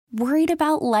Worried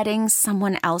about letting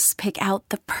someone else pick out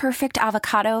the perfect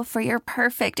avocado for your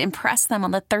perfect impress them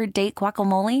on the third date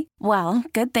guacamole? Well,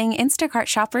 good thing Instacart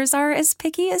shoppers are as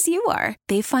picky as you are.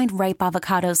 They find ripe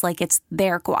avocados like it's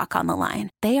their guac on the line.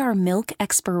 They are milk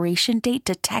expiration date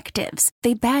detectives.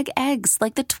 They bag eggs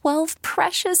like the 12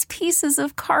 precious pieces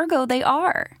of cargo they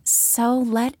are. So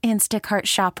let Instacart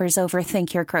shoppers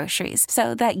overthink your groceries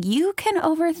so that you can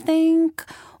overthink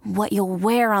what you'll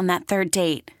wear on that third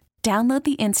date. Download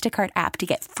the Instacart app to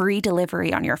get free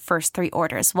delivery on your first 3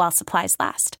 orders while supplies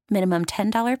last. Minimum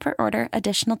 $10 per order.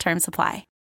 Additional terms apply.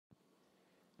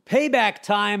 Payback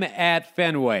time at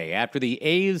Fenway after the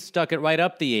A's stuck it right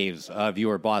up the A's of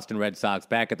your Boston Red Sox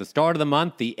back at the start of the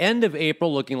month. The end of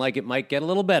April looking like it might get a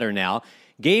little better now.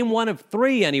 Game 1 of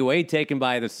 3 anyway, taken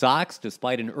by the Sox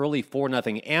despite an early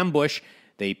 4-0 ambush.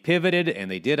 They pivoted, and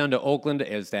they did unto Oakland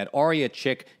as that Arya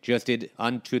chick just did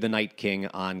unto the Night King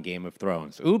on Game of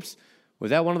Thrones. Oops, was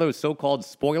that one of those so-called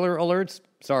spoiler alerts?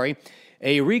 Sorry.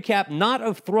 A recap not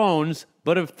of Thrones,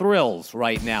 but of thrills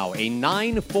right now. A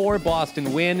 9-4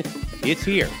 Boston win. It's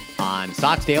here on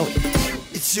Sox Daily.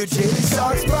 It's your Daily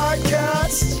Sox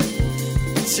Podcast.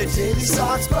 It's your Daily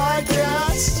Sox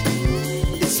Podcast.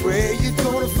 It's where you're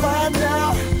going to find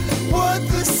out what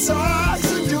the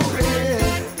Sox are doing.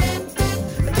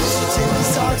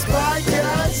 Sox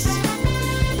Podcast.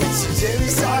 It's your Daily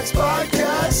Sox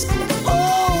Podcast.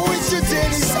 Oh, it's your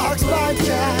Daily Sox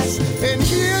Podcast. And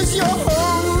here's your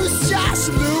host, Josh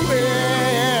Lewis.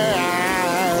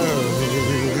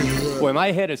 Boy,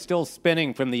 my head is still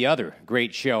spinning from the other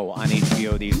great show on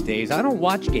HBO these days. I don't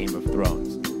watch Game of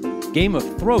Thrones. Game of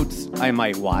Throats, I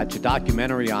might watch, a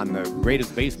documentary on the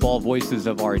greatest baseball voices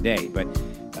of our day. But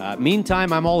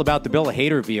meantime, I'm all about the Bill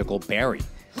Hader vehicle, Barry.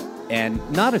 And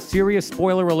not a serious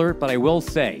spoiler alert, but I will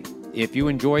say, if you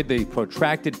enjoyed the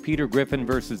protracted Peter Griffin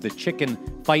versus the chicken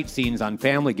fight scenes on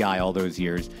Family Guy all those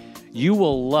years, you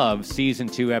will love Season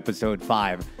 2, Episode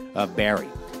 5 of Barry.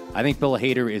 I think Bill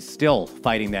Hader is still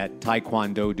fighting that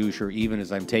Taekwondo doucher even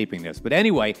as I'm taping this. But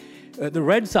anyway, the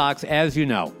Red Sox, as you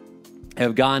know,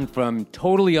 have gone from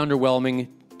totally underwhelming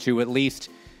to at least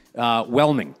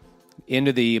whelming.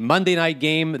 Into the Monday night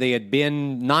game, they had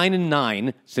been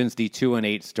 9-9 since the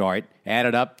 2-8 start,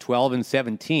 added up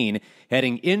 12-17,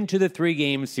 heading into the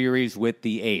 3-game series with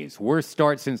the A's. Worst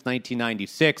start since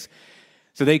 1996,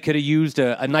 so they could have used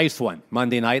a nice one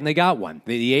Monday night, and they got one.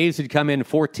 The A's had come in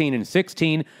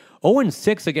 14-16,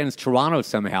 0-6 against Toronto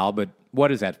somehow, but what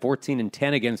is that,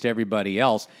 14-10 against everybody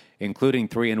else, including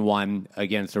 3-1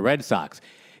 against the Red Sox.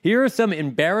 Here are some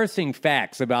embarrassing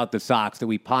facts about the Sox that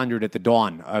we pondered at the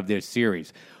dawn of this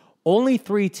series. Only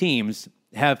 3 teams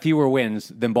have fewer wins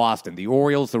than Boston: the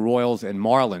Orioles, the Royals, and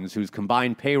Marlins, whose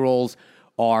combined payrolls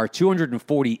are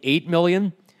 $248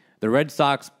 million. The Red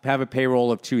Sox have a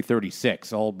payroll of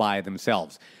 $236, all by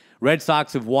themselves. Red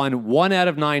Sox have won 1 out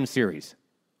of 9 series.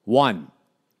 1.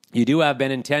 You do have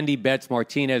Benintendi, Betts,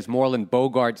 Martinez, Moreland,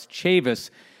 Bogarts, Chavis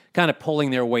kind of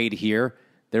pulling their weight here.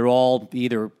 They're all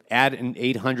either at an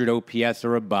 800 OPS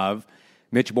or above.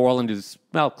 Mitch Moreland is,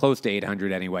 well, close to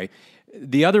 800 anyway.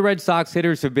 The other Red Sox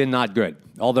hitters have been not good.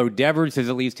 Although Devers has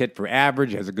at least hit for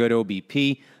average, has a good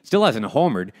OBP, still hasn't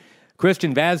homered.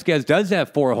 Christian Vasquez does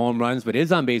have 4 home runs, but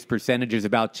his on-base percentage is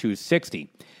about .260.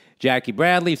 Jackie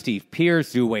Bradley, Steve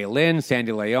Pearce, Zhu Wei Lin,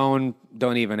 Sandy Leon,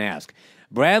 don't even ask.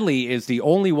 Bradley is the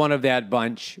only one of that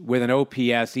bunch with an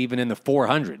OPS even in the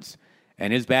 400s.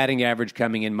 And his batting average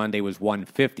coming in Monday was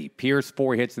 .150. Pierce,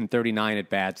 4 hits and 39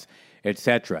 at-bats,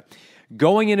 etc.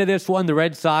 Going into this one, the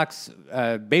Red Sox,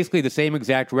 basically the same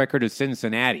exact record as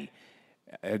Cincinnati.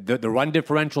 The run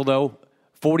differential, though,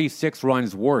 46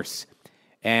 runs worse.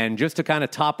 And just to kind of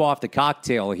top off the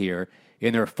cocktail here,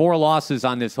 in their 4 losses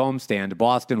on this homestand,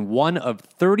 Boston 1 of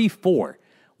 34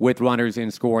 with runners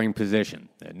in scoring position.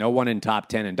 No one in top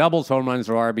 10 in doubles, home runs,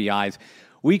 or RBIs.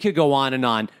 We could go on and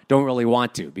on. Don't really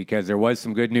want to because there was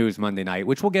some good news Monday night,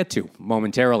 which we'll get to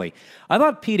momentarily. I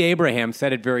thought Pete Abraham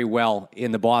said it very well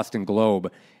in the Boston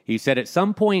Globe. He said, at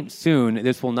some point soon,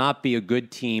 this will not be a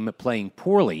good team playing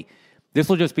poorly. This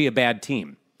will just be a bad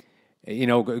team. You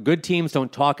know, good teams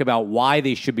don't talk about why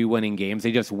they should be winning games.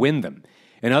 They just win them.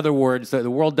 In other words, the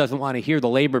world doesn't want to hear the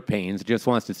labor pains. It just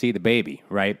wants to see the baby,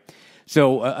 right?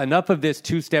 So enough of this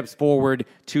 2 steps forward,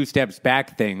 2 steps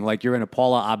back thing, like you're in a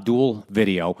Paula Abdul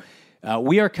video.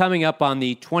 We are coming up on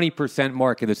the 20%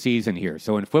 mark of the season here.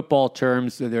 So in football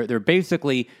terms, they're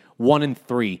basically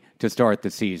 1-3 to start the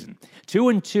season.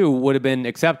 2-2 would have been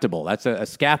acceptable. That's a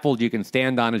scaffold you can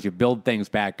stand on as you build things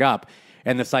back up.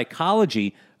 And the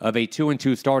psychology of a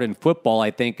 2-2 start in football,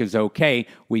 I think, is okay.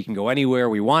 We can go anywhere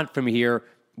we want from here.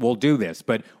 We'll do this.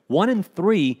 But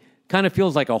 1-3 kind of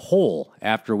feels like a hole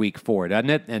after week 4, doesn't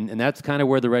it? And that's kind of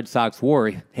where the Red Sox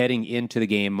were heading into the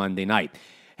game Monday night.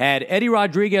 Had Eddie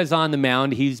Rodriguez on the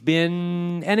mound, he's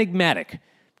been enigmatic,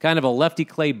 kind of a lefty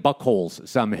Clay Buchholz,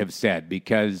 some have said,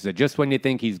 because just when you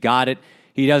think he's got it,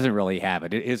 he doesn't really have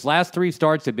it. His last 3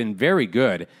 starts have been very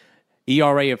good.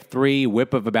 ERA of 3,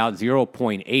 whip of about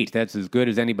 0.8. That's as good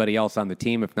as anybody else on the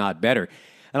team, if not better.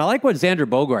 And I like what Xander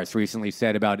Bogaerts recently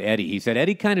said about Eddie. He said,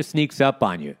 Eddie kind of sneaks up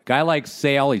on you. Guy like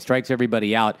Sale, he strikes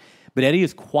everybody out, but Eddie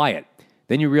is quiet.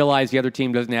 Then you realize the other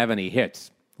team doesn't have any hits.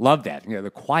 Love that. You know,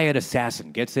 the quiet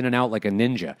assassin gets in and out like a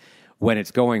ninja when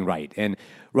it's going right. And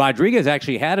Rodriguez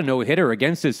actually had a no-hitter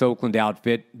against this Oakland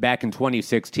outfit back in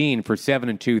 2016 for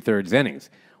 7 2/3 innings.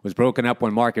 Was broken up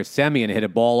when Marcus Semien hit a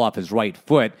ball off his right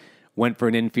foot, went for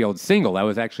an infield single. That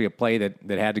was actually a play that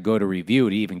had to go to review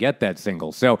to even get that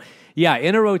single. So, yeah,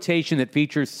 in a rotation that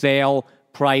features Sale,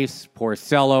 Price,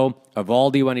 Porcello,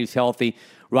 Eovaldi when he's healthy,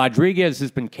 Rodriguez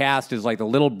has been cast as like the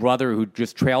little brother who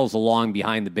just trails along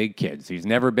behind the big kids. He's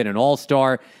never been an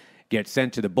all-star, gets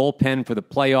sent to the bullpen for the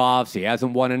playoffs. He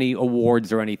hasn't won any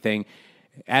awards or anything.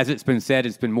 As it's been said,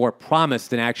 it's been more promise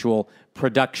than actual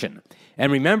production.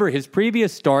 And remember, his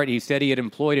previous start, he said he had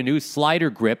employed a new slider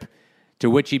grip to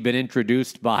which he'd been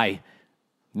introduced by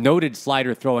noted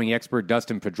slider-throwing expert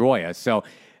Dustin Pedroia. So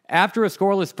after a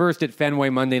scoreless first at Fenway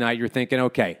Monday night, you're thinking,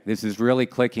 okay, this is really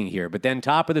clicking here. But then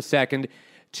top of the second,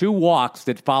 2 walks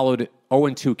that followed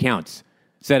 0-2 counts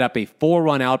set up a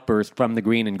 4-run outburst from the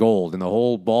green and gold. And the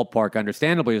whole ballpark,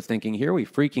 understandably, is thinking, here we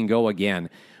freaking go again.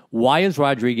 Why is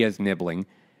Rodriguez nibbling?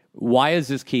 Why does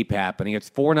this keep happening? It's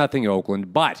 4-0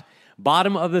 Oakland. But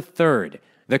bottom of the third,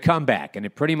 the comeback, and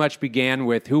it pretty much began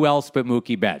with who else but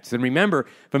Mookie Betts. And remember,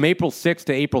 from April 6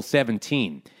 to April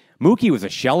 17, Mookie was a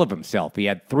shell of himself. He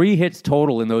had 3 hits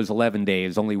total in those 11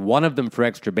 days, only 1 of them for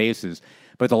extra bases.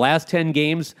 But the last 10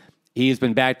 games, he's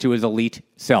been back to his elite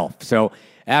self. So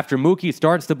after Mookie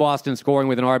starts the Boston scoring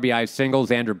with an RBI single,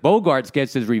 Xander Bogaerts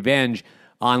gets his revenge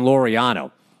on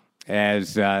Laureano,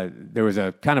 as there was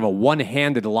a kind of a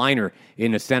one-handed liner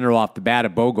in the center off the bat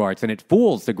of Bogaerts, and it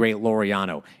fools the great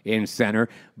Laureano in center.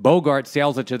 Bogaerts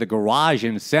sails it to the garage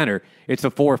in center. It's a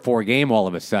 4-4 game all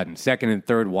of a sudden, second and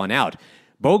third, 1 out.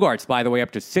 Bogaerts, by the way, up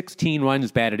to 16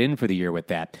 runs batted in for the year with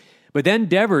that. But then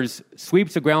Devers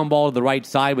sweeps a ground ball to the right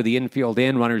side with the infield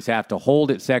in. Runners have to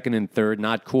hold it second and third.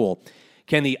 Not cool.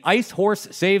 Can the Ice Horse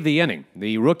save the inning?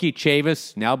 The rookie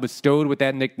Chavis, now bestowed with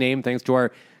that nickname thanks to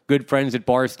our good friends at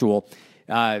Barstool,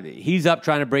 he's up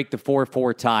trying to break the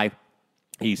 4-4 tie.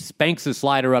 He spanks the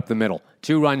slider up the middle.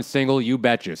 2-run single, you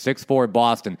betcha. 6-4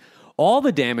 Boston. All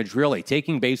the damage, really,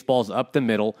 taking baseballs up the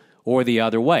middle or the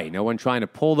other way. No one trying to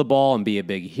pull the ball and be a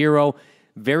big hero.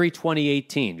 Very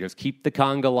 2018. Just keep the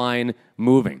conga line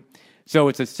moving. So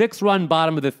it's a 6-run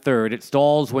bottom of the third. It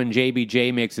stalls when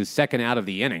JBJ makes his second out of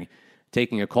the inning,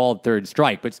 taking a called third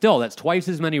strike. But still, that's twice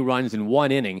as many runs in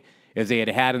one inning as they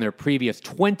had in their previous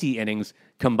 20 innings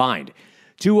combined.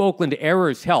 2 Oakland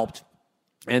errors helped,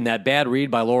 and that bad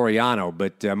read by Laureano,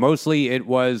 but mostly it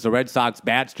was the Red Sox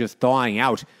bats just thawing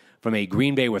out from a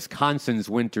Green Bay, Wisconsin's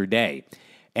winter day.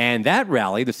 And that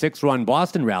rally, the 6-run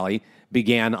Boston rally,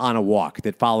 began on a walk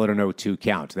that followed an 0-2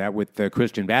 count, that with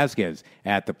Christian Vasquez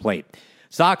at the plate.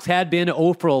 Sox had been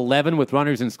 0 for 11 with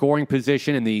runners in scoring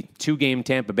position in the 2-game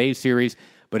Tampa Bay series,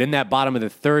 but in that bottom of the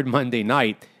third Monday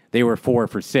night, they were 4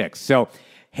 for 6. So,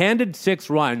 handed 6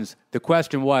 runs, the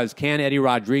question was, can Eddie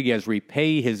Rodriguez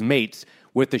repay his mates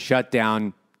with the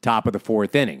shutdown top of the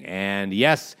 4th inning? And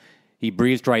yes, he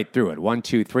breezed right through it. 1,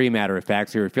 2, 3, matter of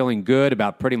fact. So you're feeling good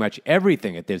about pretty much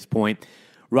everything at this point.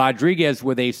 Rodriguez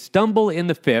with a stumble in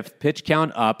the 5th, pitch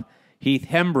count up. Heath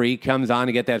Hembree comes on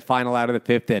to get that final out of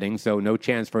the 5th inning, so no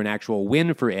chance for an actual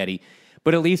win for Eddie.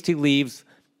 But at least he leaves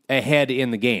ahead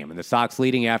in the game. And the Sox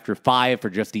leading after 5 for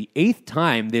just the 8th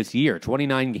time this year.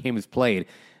 29 games played.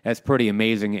 That's pretty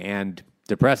amazing and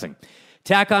depressing.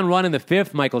 Tack on run in the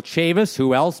 5th, Michael Chavis,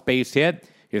 who else? Base hit.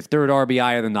 His 3rd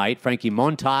RBI of the night. Frankie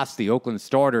Montas, the Oakland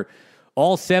starter.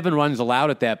 All 7 runs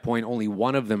allowed at that point, only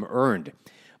 1 of them earned.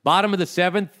 Bottom of the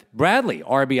 7th, Bradley,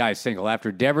 RBI single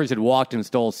after Devers had walked and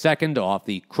stole second off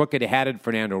the crooked-hatted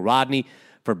Fernando Rodney.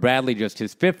 For Bradley, just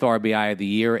his 5th RBI of the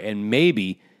year, and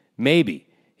maybe,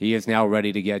 he is now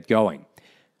ready to get going.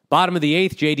 Bottom of the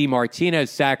 8th, J.D.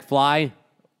 Martinez, sac fly.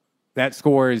 That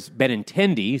scores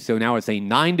Benintendi, so now it's a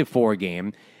 9-4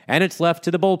 game, and it's left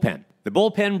to the bullpen. The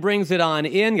bullpen brings it on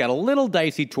in, got a little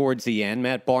dicey towards the end.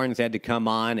 Matt Barnes had to come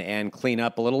on and clean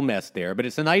up a little mess there, but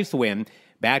it's a nice win.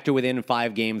 Back to within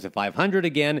 5 games of 500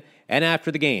 again, and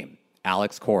after the game,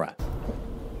 Alex Cora.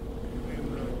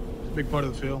 Big part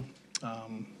of the field.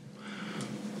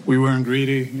 We weren't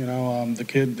greedy, the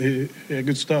kid, he had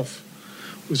good stuff.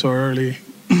 saw early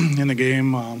in the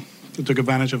game. He took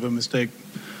advantage of a mistake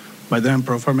by them.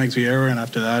 Profar makes the error, and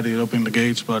after that, he opened the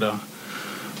gates. But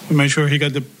we made sure he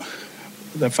got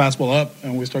that fastball up,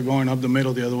 and we start going up the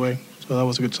middle the other way. So that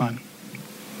was a good sign.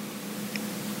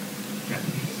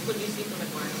 What did you see from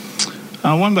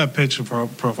McGuire? One bad pitch for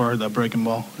Profar, that breaking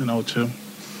ball in 0-2.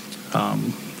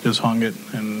 Just hung it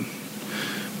and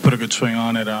put a good swing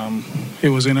on it. He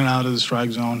was in and out of the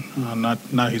strike zone.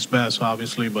 Not his best,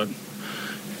 obviously, but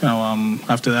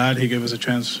after that, he gave us a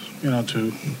chance,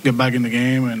 to get back in the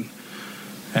game, and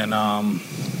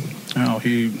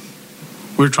we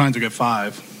were trying to get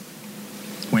 5.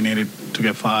 We needed to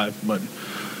get 5, but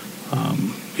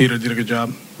he did a good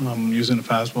job using the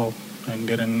fastball and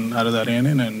getting out of that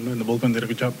inning, and the bullpen did a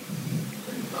good job.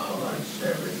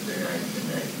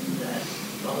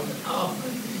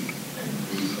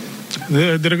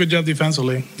 They did a good job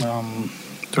defensively,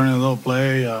 turning a little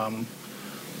play on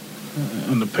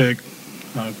the pick,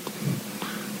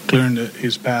 clearing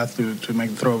his path to make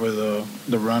the throw over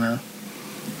the runner.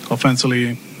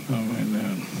 Offensively,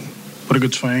 put a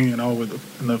good swing, in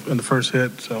the first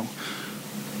hit. So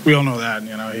we all know that,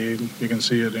 you can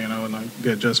see it, in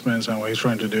the adjustments and what he's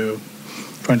trying to do,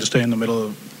 trying to stay in the middle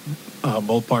of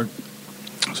ballpark.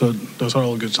 So those are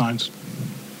all good signs.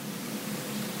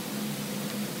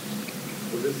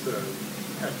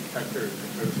 Hector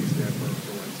coaching staff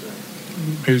for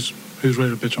Wednesday? He's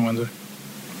ready to pitch on Wednesday.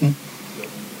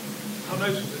 How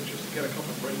nice is it just to get a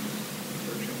couple breaks?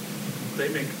 They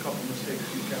make a couple mistakes,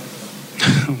 you count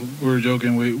them. We were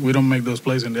joking. We don't make those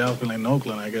plays in the outfield in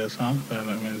Oakland, I guess, huh?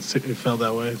 It felt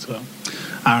that way. So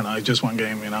I don't know. It's just one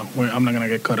game, I'm not going to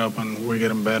get caught up on we're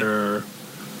getting better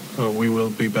or we will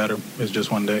be better. It's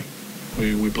just one day.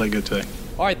 We play good today.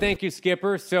 All right, thank you,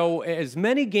 Skipper. So as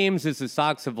many games as the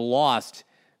Sox have lost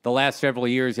the last several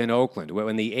years in Oakland,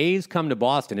 when the A's come to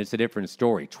Boston, it's a different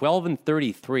story.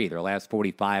 12-33, their last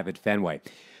 45 at Fenway.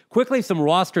 Quickly, some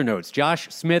roster notes. Josh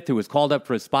Smith, who was called up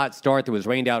for a spot start that was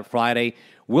rained out Friday,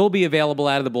 will be available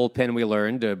out of the bullpen, we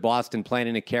learned. Boston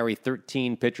planning to carry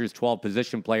 13 pitchers, 12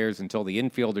 position players until the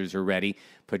infielders are ready.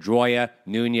 Pedroia,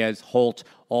 Nunez, Holt,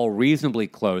 all reasonably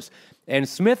close. And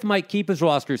Smith might keep his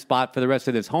roster spot for the rest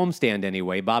of this homestand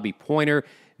anyway. Bobby Pointer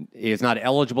is not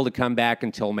eligible to come back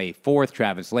until May 4th.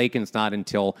 Travis Lakin's not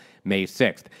until May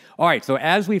 6th. All right, so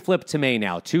as we flip to May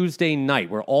now, Tuesday night,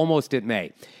 we're almost at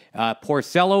May.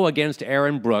 Porcello against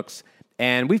Aaron Brooks.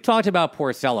 And we've talked about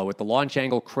Porcello with the launch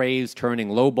angle craze, turning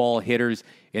low ball hitters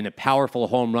into powerful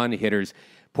home run hitters.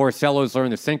 Porcello's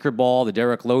learned the sinker ball. The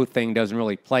Derek Lowe thing doesn't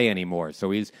really play anymore. So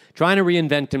he's trying to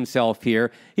reinvent himself here.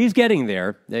 He's getting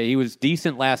there. He was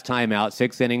decent last time out,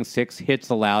 6 innings, 6 hits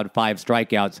allowed, 5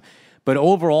 strikeouts. But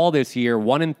overall this year,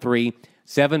 1-3,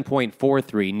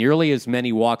 7.43, nearly as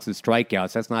many walks as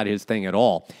strikeouts. That's not his thing at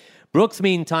all. Brooks,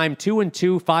 meantime,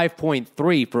 2-2,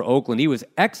 5.3 for Oakland. He was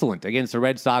excellent against the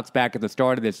Red Sox back at the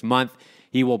start of this month.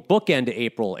 He will bookend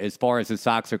April as far as the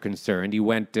Sox are concerned. He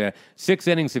went 6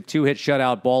 innings of 2-hit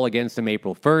shutout ball against them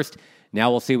April 1st.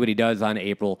 Now we'll see what he does on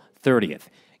April 30th.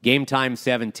 Game time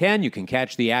 7:10. You can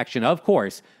catch the action, of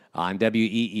course, on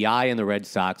WEEI and the Red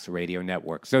Sox Radio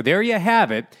Network. So there you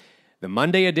have it. The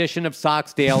Monday edition of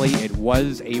Sox Daily. It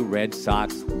was a Red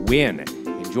Sox win.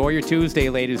 Enjoy your Tuesday,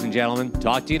 ladies and gentlemen.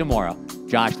 Talk to you tomorrow.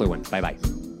 Josh Lewin. Bye-bye.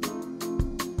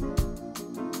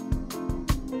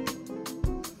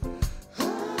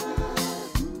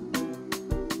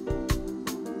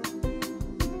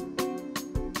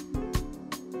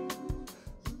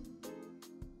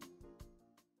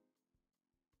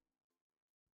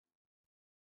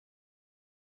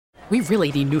 We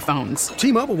really need new phones.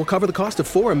 T-Mobile will cover the cost of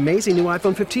 4 amazing new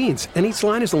iPhone 15s, and each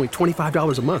line is only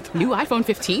 $25 a month. New iPhone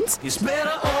 15s? It's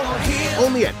better over here.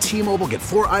 Only at T-Mobile, get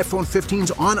 4 iPhone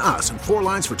 15s on us and 4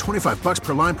 lines for $25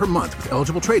 per line per month with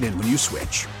eligible trade-in when you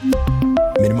switch.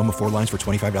 Minimum of 4 lines for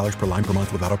 $25 per line per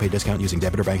month with autopay discount using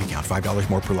debit or bank account. $5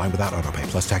 more per line without autopay,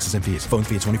 plus taxes and fees. Phone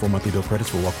fee at 24 monthly bill credits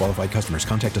for well-qualified customers.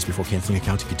 Contact us before canceling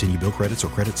account to continue bill credits or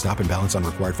credit stop and balance on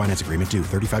required finance agreement due.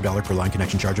 $35 per line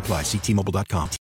connection charge applies. See T-Mobile.com.